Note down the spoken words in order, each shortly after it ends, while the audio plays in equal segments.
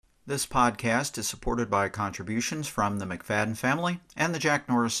This podcast is supported by contributions from the McFadden family and the Jack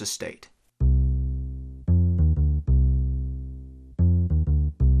Norris estate.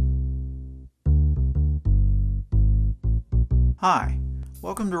 Hi,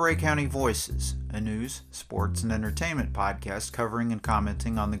 welcome to Ray County Voices, a news, sports, and entertainment podcast covering and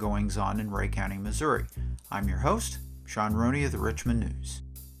commenting on the goings-on in Ray County, Missouri. I'm your host, Sean Roney of the Richmond News.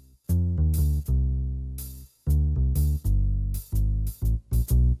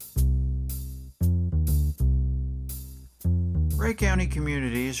 Ray County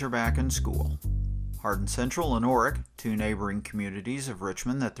communities are back in school. Hardin Central and Orick, two neighboring communities of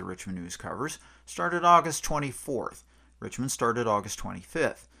Richmond that the Richmond News covers, started August 24th. Richmond started August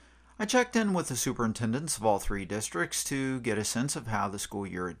 25th. I checked in with the superintendents of all three districts to get a sense of how the school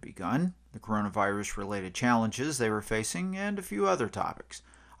year had begun, the coronavirus-related challenges they were facing, and a few other topics.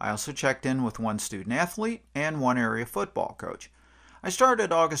 I also checked in with one student athlete and one area football coach. I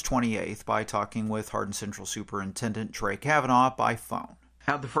started August 28th by talking with Hardin Central Superintendent Trey Kavanaugh by phone.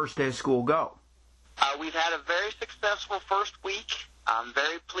 How'd the first day of school go? We've had a very successful first week. I'm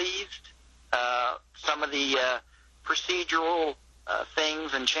very pleased. Some of the procedural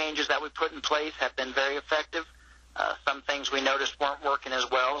things and changes that we put in place have been very effective. Some things we noticed weren't working as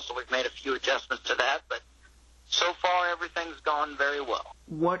well, so we've made a few adjustments to that. But so far, everything's gone very well.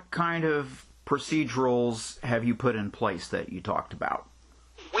 What kind of procedurals have you put in place that you talked about?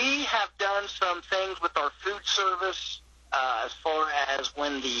 We have done some things with our food service as far as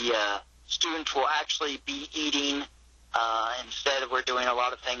when the students will actually be eating. Instead, we're doing a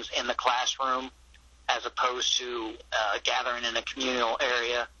lot of things in the classroom as opposed to gathering in a communal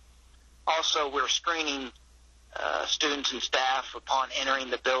area. Also, we're screening students and staff upon entering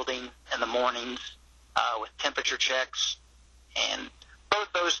the building in the mornings with temperature checks. And both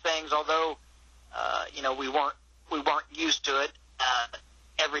those things, although we weren't used to it.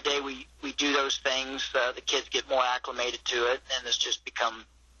 Every day we do those things. The kids get more acclimated to it, and it's just become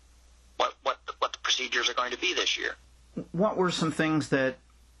what the procedures are going to be this year. What were some things that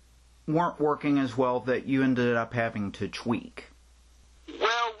weren't working as well that you ended up having to tweak?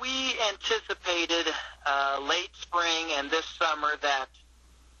 Well, we anticipated late spring and this summer that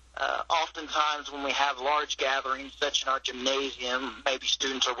oftentimes when we have large gatherings, such in our gymnasium, maybe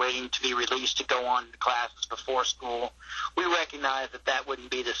students are waiting to be released to go on to classes before school. We recognize that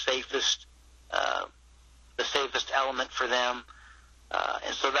wouldn't be the safest element for them.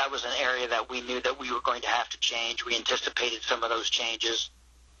 And so that was an area that we knew that we were going to have to change. We anticipated some of those changes.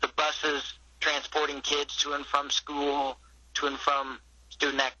 The buses transporting kids to and from school, to and from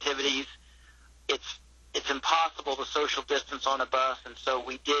student activities, it's impossible to social distance on a bus, and so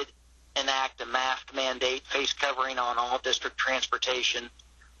we did enact a mask mandate, face covering on all district transportation.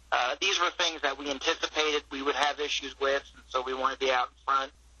 These were things that we anticipated we would have issues with, and so we wanted to be out in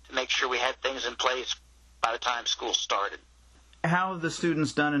front to make sure we had things in place by the time school started. How have the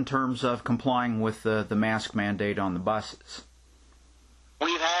students done in terms of complying with the mask mandate on the buses?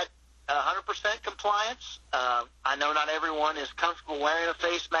 We've had 100% compliance. I know not everyone is comfortable wearing a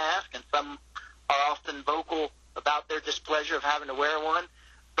face mask, and some are often vocal about their displeasure of having to wear one.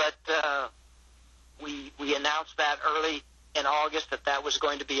 But we announced that early in August that was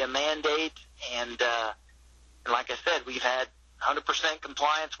going to be a mandate, and like I said, we've had 100%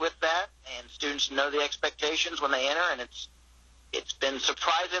 compliance with that, and students know the expectations when they enter, and it's been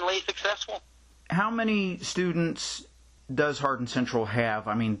surprisingly successful. How many students does Hardin Central have,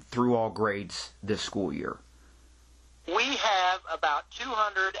 through all grades this school year? We have about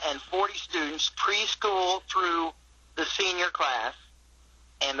 240 students preschool through the senior class.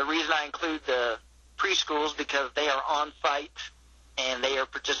 And the reason I include the preschools because they are on site and they are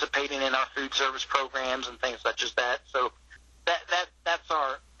participating in our food service programs and things such as that. So that's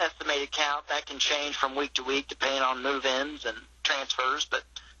our estimated count. That can change from week to week depending on move-ins and transfers, but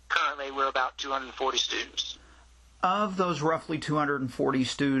currently we're about 240 students. Of those roughly 240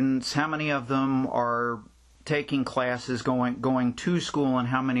 students, how many of them are taking classes going to school, and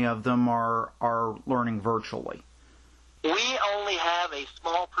how many of them are learning virtually? We only have a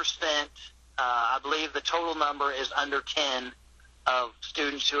small percent. I believe the total number is under 10 of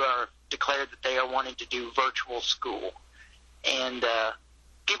students who are declared that they are wanting to do virtual school. And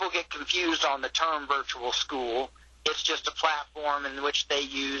people get confused on the term virtual school. It's just a platform in which they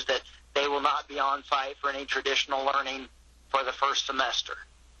use that they will not be on site for any traditional learning for the first semester.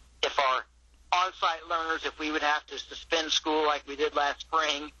 If our on-site learners, if we would have to suspend school like we did last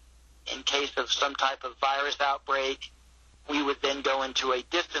spring in case of some type of virus outbreak, we would then go into a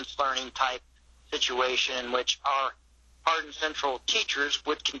distance learning type situation in which our Hardin Central teachers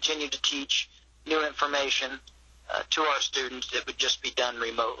would continue to teach new information to our students. It would just be done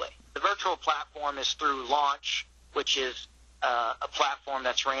remotely. The virtual platform is through Launch, which is a platform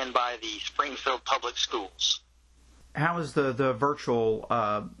that's ran by the Springfield Public Schools. How has the virtual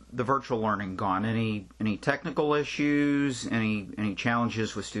learning gone? Any technical issues? Any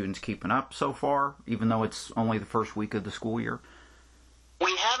challenges with students keeping up so far, even though it's only the first week of the school year?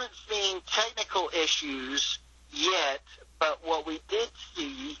 We haven't seen technical issues yet, but what we did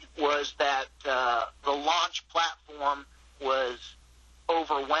see was that the Launch platform was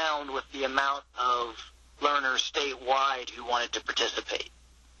overwhelmed with the amount of learners statewide who wanted to participate.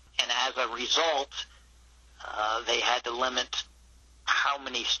 And as a result, they had to limit how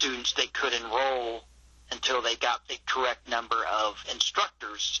many students they could enroll until they got the correct number of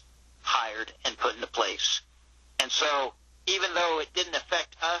instructors hired and put into place. And so even though it didn't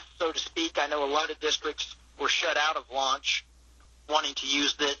affect us, so to speak, I know a lot of districts were shut out of Launch, wanting to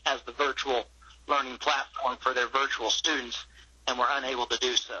use it as the virtual learning platform for their virtual students, and were unable to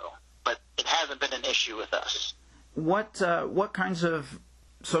do so. But it hasn't been an issue with us. What kinds of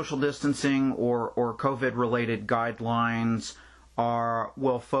social distancing or COVID-related guidelines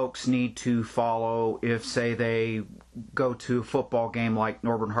will folks need to follow if, say, they go to a football game like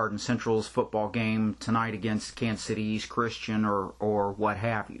Norborne Hardin Central's football game tonight against Kansas City East Christian or what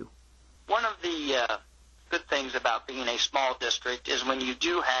have you? One of the good things about being a small district is when you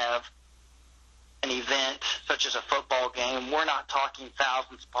do have an event such as a football game, we're not talking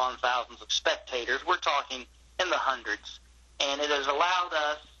thousands upon thousands of spectators. We're talking in the hundreds. And it has allowed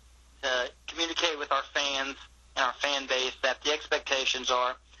us to communicate with our fans and our fan base that the expectations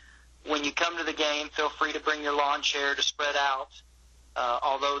are when you come to the game, feel free to bring your lawn chair to spread out.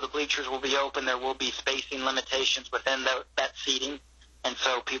 Although the bleachers will be open, there will be spacing limitations within that seating. And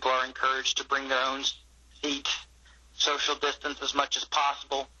so people are encouraged to bring their own seat, social distance as much as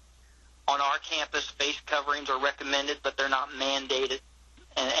possible. On our campus, face coverings are recommended, but they're not mandated.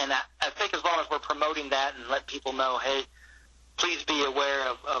 And I think as long as we're promoting that and let people know, hey, please be aware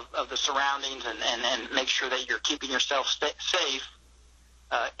of the surroundings and make sure that you're keeping yourself safe,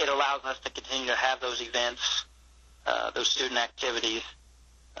 it allows us to continue to have those events, those student activities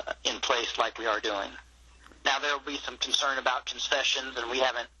in place like we are doing. Now, there will be some concern about concessions, and we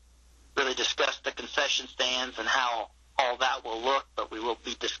haven't really discussed the concession stands and how all that will look, but we will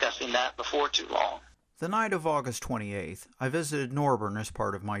be discussing that before too long. The night of August 28th, I visited Norborne as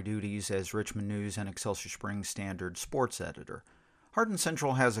part of my duties as Richmond News and Excelsior Springs Standard sports editor. Hardin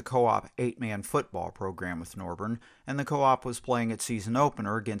Central has a co-op 8-man football program with Norborne, and the co-op was playing its season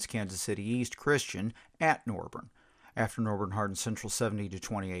opener against Kansas City East Christian at Norborne. After Norborne Hardin Central's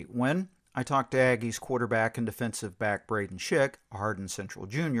 70-28 win, I talked to Aggies quarterback and defensive back Braden Schick, a Hardin Central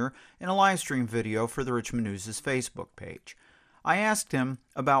junior, in a live stream video for the Richmond News' Facebook page. I asked him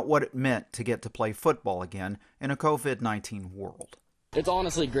about what it meant to get to play football again in a COVID-19 world. It's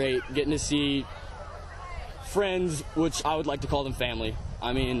honestly great getting to see friends, which I would like to call them family.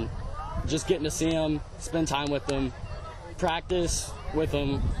 I mean, just getting to see them, spend time with them, practice with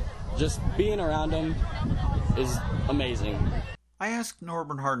them, just being around them is amazing. I asked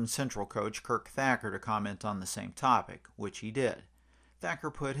Norborne Hardin Central coach Kirk Thacker to comment on the same topic, which he did.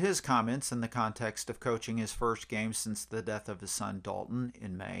 Thacker put his comments in the context of coaching his first game since the death of his son Dalton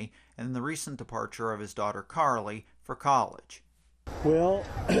in May and the recent departure of his daughter Carly for college. Well,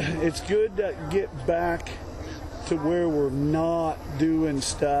 it's good to get back to where we're not doing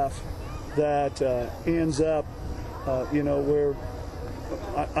stuff that ends up, where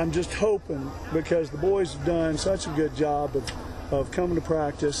I'm just hoping, because the boys have done such a good job of coming to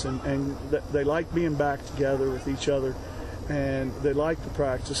practice and they like being back together with each other. And they like the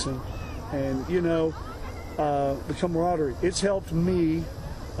practice and the camaraderie. It's helped me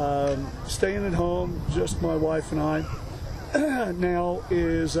staying at home, just my wife and I, now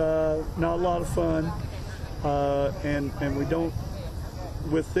is not a lot of fun. And we don't,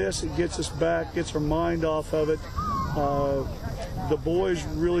 with this, it gets us back, gets our mind off of it. The boys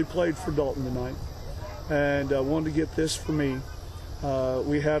really played for Dalton tonight and wanted to get this for me.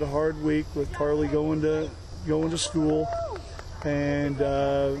 We had a hard week with Carly going to school. And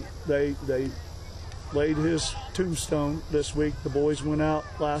they laid his tombstone this week. The boys went out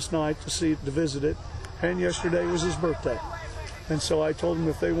last night to visit it, and yesterday was his birthday. And so I told them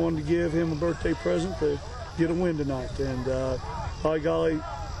if they wanted to give him a birthday present, to get a win tonight. And by golly,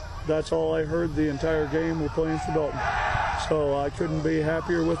 that's all I heard the entire game. We're playing for Dalton. So I couldn't be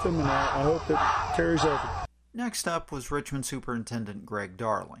happier with them, and I hope it carries over. Next up was Richmond Superintendent Greg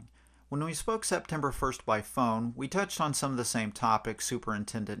Darling. When we spoke September 1st by phone, we touched on some of the same topics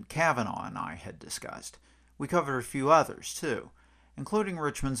Superintendent Kavanaugh and I had discussed. We covered a few others, too, including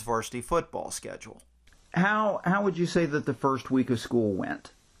Richmond's varsity football schedule. How would you say that the first week of school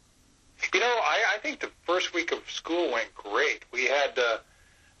went? I think the first week of school went great. We had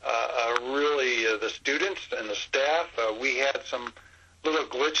really the students and the staff. We had some little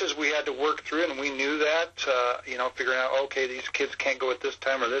glitches we had to work through, and we knew that. Figuring out, okay, these kids can't go at this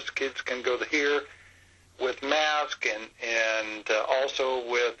time, or this kids can go here with mask, and also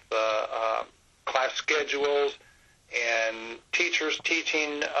with class schedules and teachers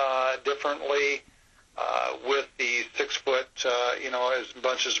teaching differently. With the 6 foot, as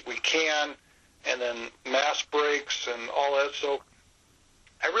much as we can, and then mask breaks and all that. So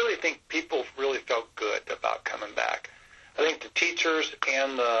I really think people really felt good about coming back. I think the teachers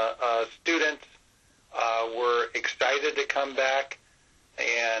and the students were excited to come back,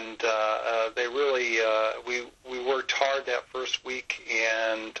 and they really, we worked hard that first week,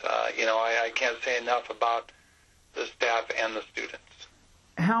 and, I can't say enough about the staff and the students.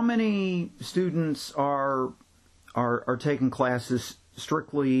 How many students are taking classes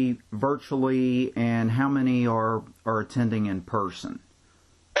strictly virtually, and how many are attending in person?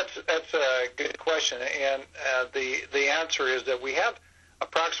 That's a good question, and the answer is that we have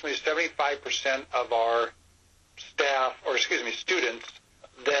approximately 75% of our students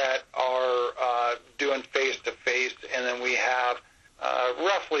that are doing face-to-face, and then we have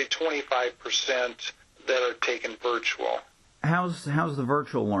roughly 25% that are taking virtual. How's the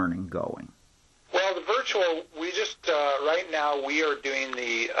virtual learning going? Well, the virtual, we just, right now, we are doing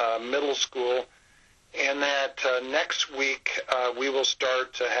the middle school, and that next week we will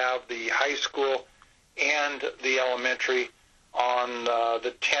start to have the high school and the elementary. On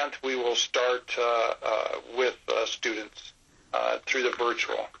the 10th, we will start with students through the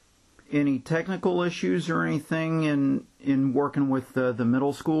virtual. Any technical issues or anything in working with the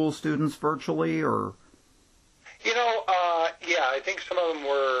middle school students virtually, or? Yeah, I think some of them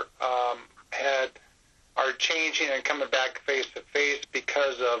are changing and coming back face to face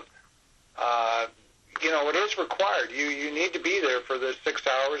because of, it is required. You need to be there for the 6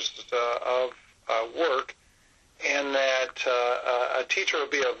 hours of work, and that a teacher will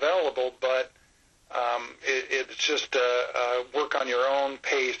be available, but it's just a work on your own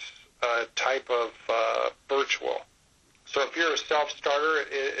pace type of virtual. So if you're a self-starter,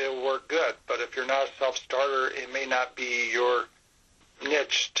 it'll work good. But if you're not a self-starter, it may not be your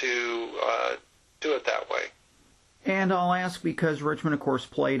niche to do it that way. And I'll ask, because Richmond, of course,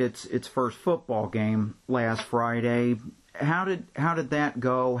 played its first football game last Friday. How did that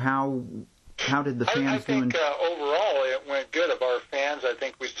go? How did the fans I think overall it went good of our fans. I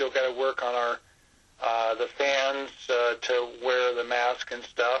think we still got to work on our the fans to wear the mask and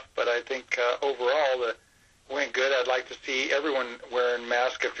stuff. But I think overall it went good. I'd like to see everyone wearing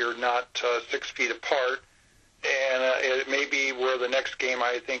masks if you're not 6 feet apart. And it may be where the next game,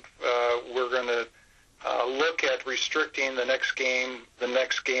 I think we're going to look at restricting the next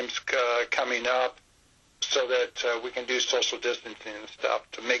games coming up, so that we can do social distancing and stuff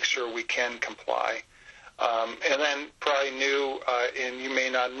to make sure we can comply. And then probably new, and you may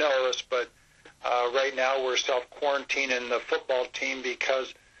not know this, but right now we're self-quarantining the football team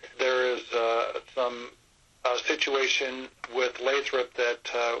because there is some situation with Lathrop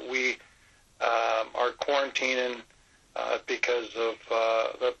that we are quarantining because of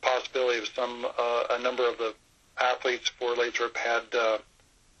the possibility of a number of the athletes for Lathrop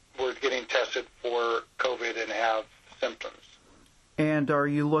were getting tested for COVID and have symptoms. And are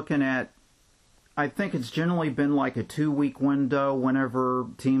you looking at, I think it's generally been like a 2-week window whenever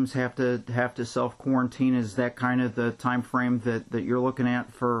teams have to self-quarantine. Is that kind of the time frame that you're looking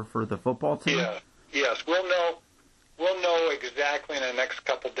at for the football team? Yeah. Yes, we'll know exactly in the next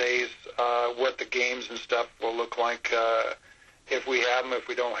couple days what the games and stuff will look like, if we have them, if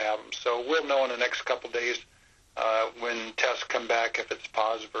we don't have them. So we'll know in the next couple days when tests come back, if it's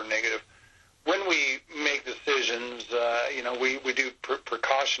positive or negative. When we make decisions, we do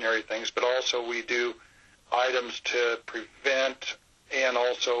precautionary things, but also we do items to prevent, and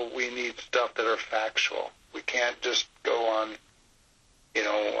also we need stuff that are factual. We can't just go on,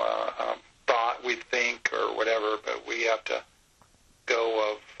 thought we think or whatever, but we have to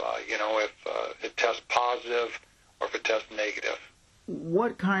go of, if it tests positive or if it tests negative.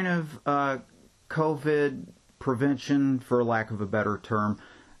 What kind of COVID prevention, for lack of a better term,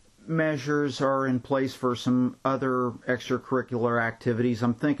 measures are in place for some other extracurricular activities?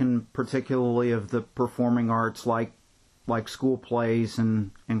 I'm thinking particularly of the performing arts, like school plays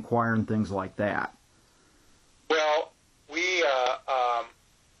and choir and things like that. Well, we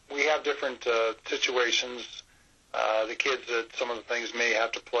have different situations. The kids at some of the things may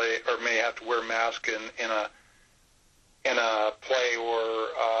have to play or may have to wear masks in in a play, or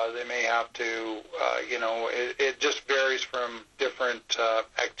they may have to, it just varies from different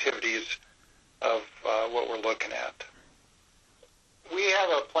activities of what we're looking at. We have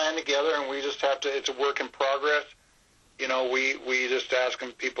a plan together, and we just have to, it's a work in progress. We just ask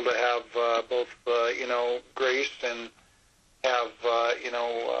people to have both, grace and have,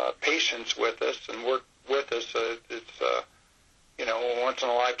 patience with us and work with us. It's a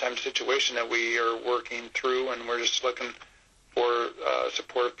once-in-a-lifetime situation that we are working through, and we're just looking for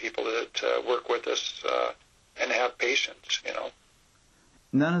supportive people that work with us and have patience,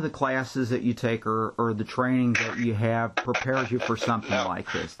 None of the classes that you take or the training that you have prepares you for something like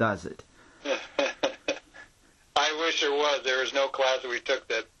this, does it? I wish there was. There was no class that we took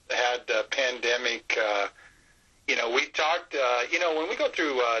that had pandemic. We talked, when we go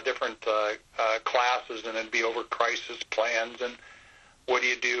through different classes, and it'd be over crisis plans, and what do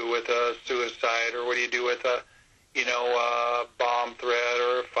you do with a suicide, or what do you do with a bomb threat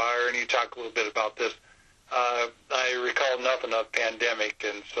or a fire, and you talk a little bit about this. I recall nothing of pandemic,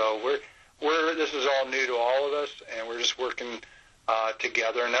 and so this is all new to all of us, and we're just working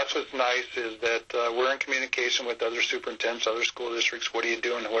together. And that's what's nice, is that we're in communication with other superintendents, other school districts. What are you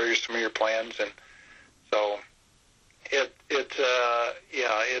doing? What are some of your plans? And so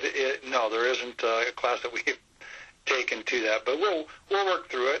no, there isn't a class that we've taken to that, but we'll work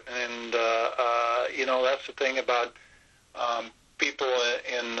through it. And that's the thing about people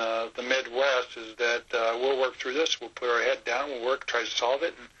in the Midwest, is that we'll work through this. We'll put our head down. We'll work, try to solve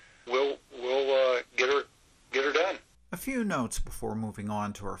it, and we'll get her done. A few notes before moving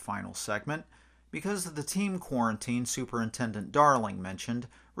on to our final segment. Because of the team quarantine Superintendent Darling mentioned,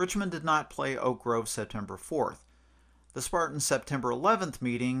 Richmond did not play Oak Grove September 4th. The Spartans' September 11th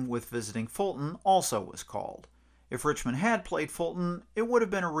meeting with visiting Fulton also was called. If Richmond had played Fulton, it would have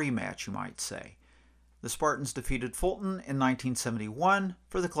been a rematch, you might say. The Spartans defeated Fulton in 1971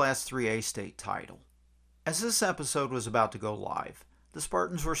 for the Class 3A state title. As this episode was about to go live, the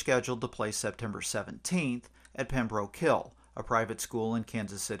Spartans were scheduled to play September 17th at Pembroke Hill, a private school in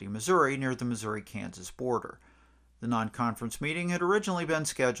Kansas City, Missouri, near the Missouri-Kansas border. The non-conference meeting had originally been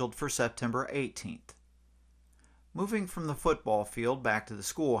scheduled for September 18th. Moving from the football field back to the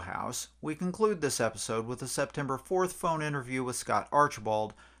schoolhouse, we conclude this episode with a September 4th phone interview with Scott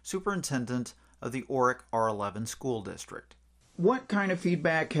Archibald, superintendent of the Orick R11 School District. What kind of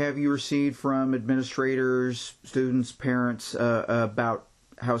feedback have you received from administrators, students, parents about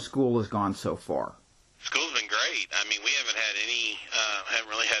how school has gone so far? School's been great. I mean, we haven't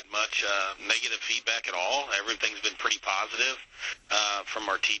really had much negative feedback at all. Everything's been pretty positive, from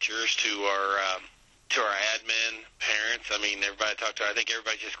our teachers to our admin, parents. I mean, everybody I talked to, I think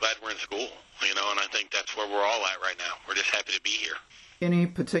everybody's just glad we're in school, and I think that's where we're all at right now. We're just happy to be here. Any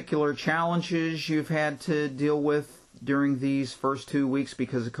particular challenges you've had to deal with during these first 2 weeks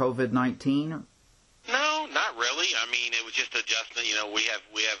because of COVID-19? No, not really. I mean, it was just adjustment. We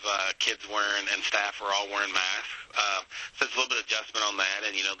have kids wearing, and staff are all wearing masks. So it's a little bit of adjustment on that,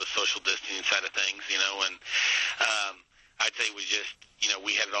 and the social distancing side of things. And I'd say we just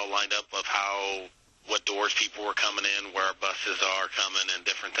we had it all lined up of what doors people were coming in, where our buses are coming, and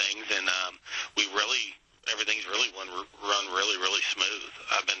different things. And everything's really run really, really smooth.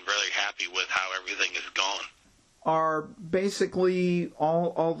 I've been really happy with how everything has gone. Are basically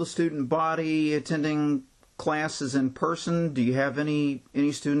all the student body attending classes in person? Do you have any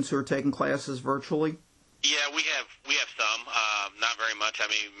students who are taking classes virtually? Yeah, we have some. Not very much. I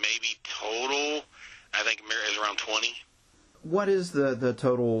mean, maybe total, I think is around 20. What is the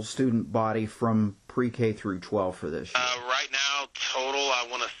total student body from pre-K through 12 for this year? Right now, total, I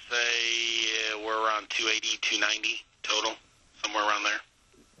want to say we're around 280, 290 total, somewhere around there.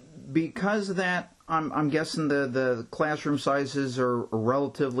 Because of that, I'm guessing the classroom sizes are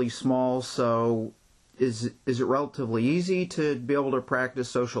relatively small, so is it relatively easy to be able to practice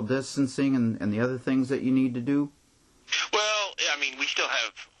social distancing and the other things that you need to do? Well, I mean, we still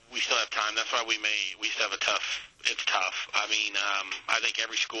have time. That's why we still have it's tough. I mean, I think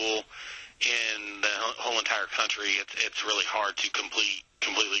every school in the whole entire country, it's really hard to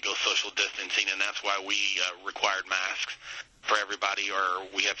completely go social distancing, and that's why we required masks for everybody, or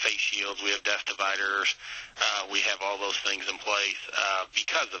we have face shields, we have desk dividers, we have all those things in place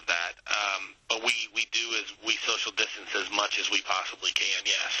because of that. But we do we social distance as much as we possibly can,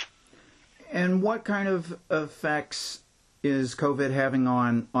 yes. And what kind of effects is COVID having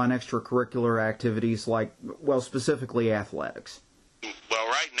on extracurricular activities like, well, specifically athletics? Well,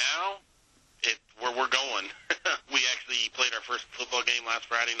 right now, where we're going, we actually played our first football game last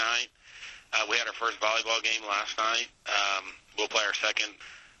Friday night. We had our first volleyball game last night. We'll play our second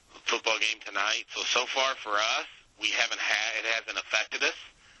football game tonight. So far for us, it hasn't affected us.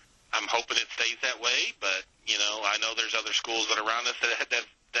 I'm hoping it stays that way, but, I know there's other schools that are around us that have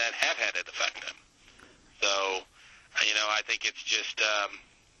had it affect them. So, I think it's just,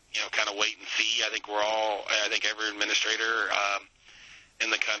 kind of wait and see. I think every administrator in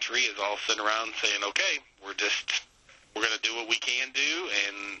the country is all sitting around saying, okay, we're going to do what we can do,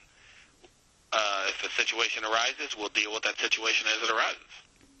 and if a situation arises, we'll deal with that situation as it arises.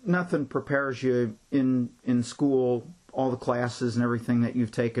 Nothing prepares you in school, all the classes and everything that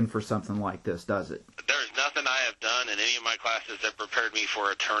you've taken for something like this, does it? There's nothing I have done in any of my classes that prepared me for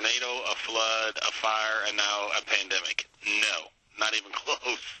a tornado, a flood, a fire, and now a pandemic. No, not even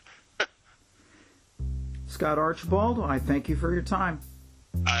close. Scott Archibald, I thank you for your time.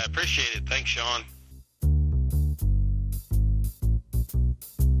 I appreciate it. Thanks, Sean.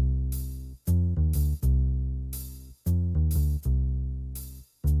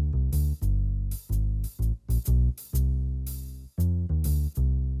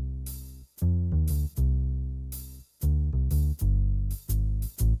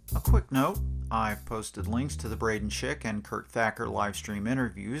 Quick note, I've posted links to the Braden Schick and Kurt Thacker live stream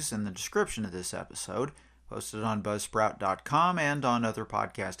interviews in the description of this episode, posted on Buzzsprout.com and on other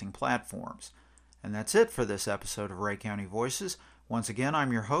podcasting platforms. And that's it for this episode of Ray County Voices. Once again,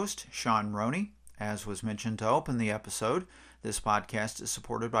 I'm your host, Sean Roney. As was mentioned to open the episode, this podcast is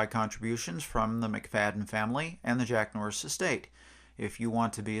supported by contributions from the McFadden family and the Jack Norris Estate. If you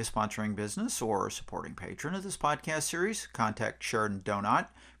want to be a sponsoring business or a supporting patron of this podcast series, contact Sheridan Donat,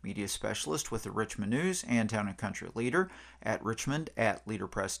 media specialist with the Richmond News and Town and Country Leader at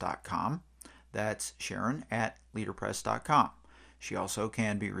richmond@leaderpress.com. That's Sharon at leaderpress.com. She also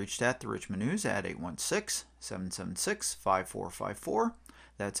can be reached at the Richmond News at 816-776-5454.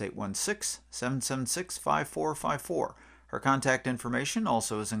 That's 816-776-5454. Her contact information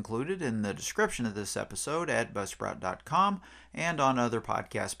also is included in the description of this episode at buzzsprout.com and on other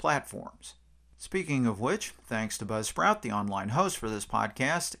podcast platforms. Speaking of which, thanks to Buzzsprout, the online host for this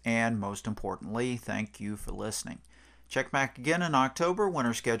podcast, and most importantly, thank you for listening. Check back again in October when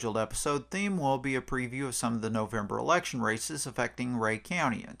our scheduled episode theme will be a preview of some of the November election races affecting Ray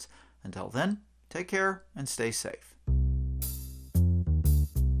Countyans. Until then, take care and stay safe.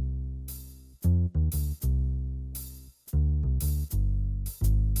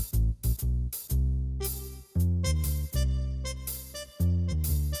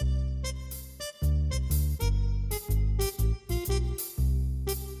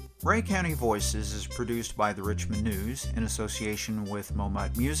 Ray County Voices is produced by the Richmond News in association with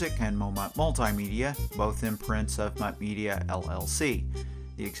Momut Music and Momut Multimedia, both imprints of Mutt Media, LLC.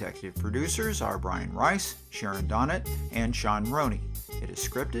 The executive producers are Brian Rice, Sharon Donat, and Sean Roney. It is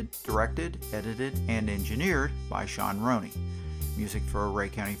scripted, directed, edited, and engineered by Sean Roney. Music for Ray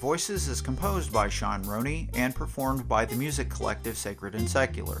County Voices is composed by Sean Roney and performed by the music collective Sacred and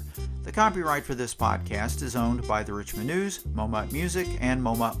Secular. The copyright for this podcast is owned by the Richmond News, Momut Music, and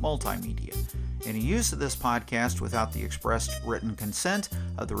Momut Multimedia. Any use of this podcast without the expressed written consent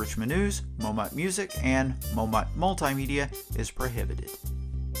of the Richmond News, Momut Music, and Momut Multimedia is prohibited.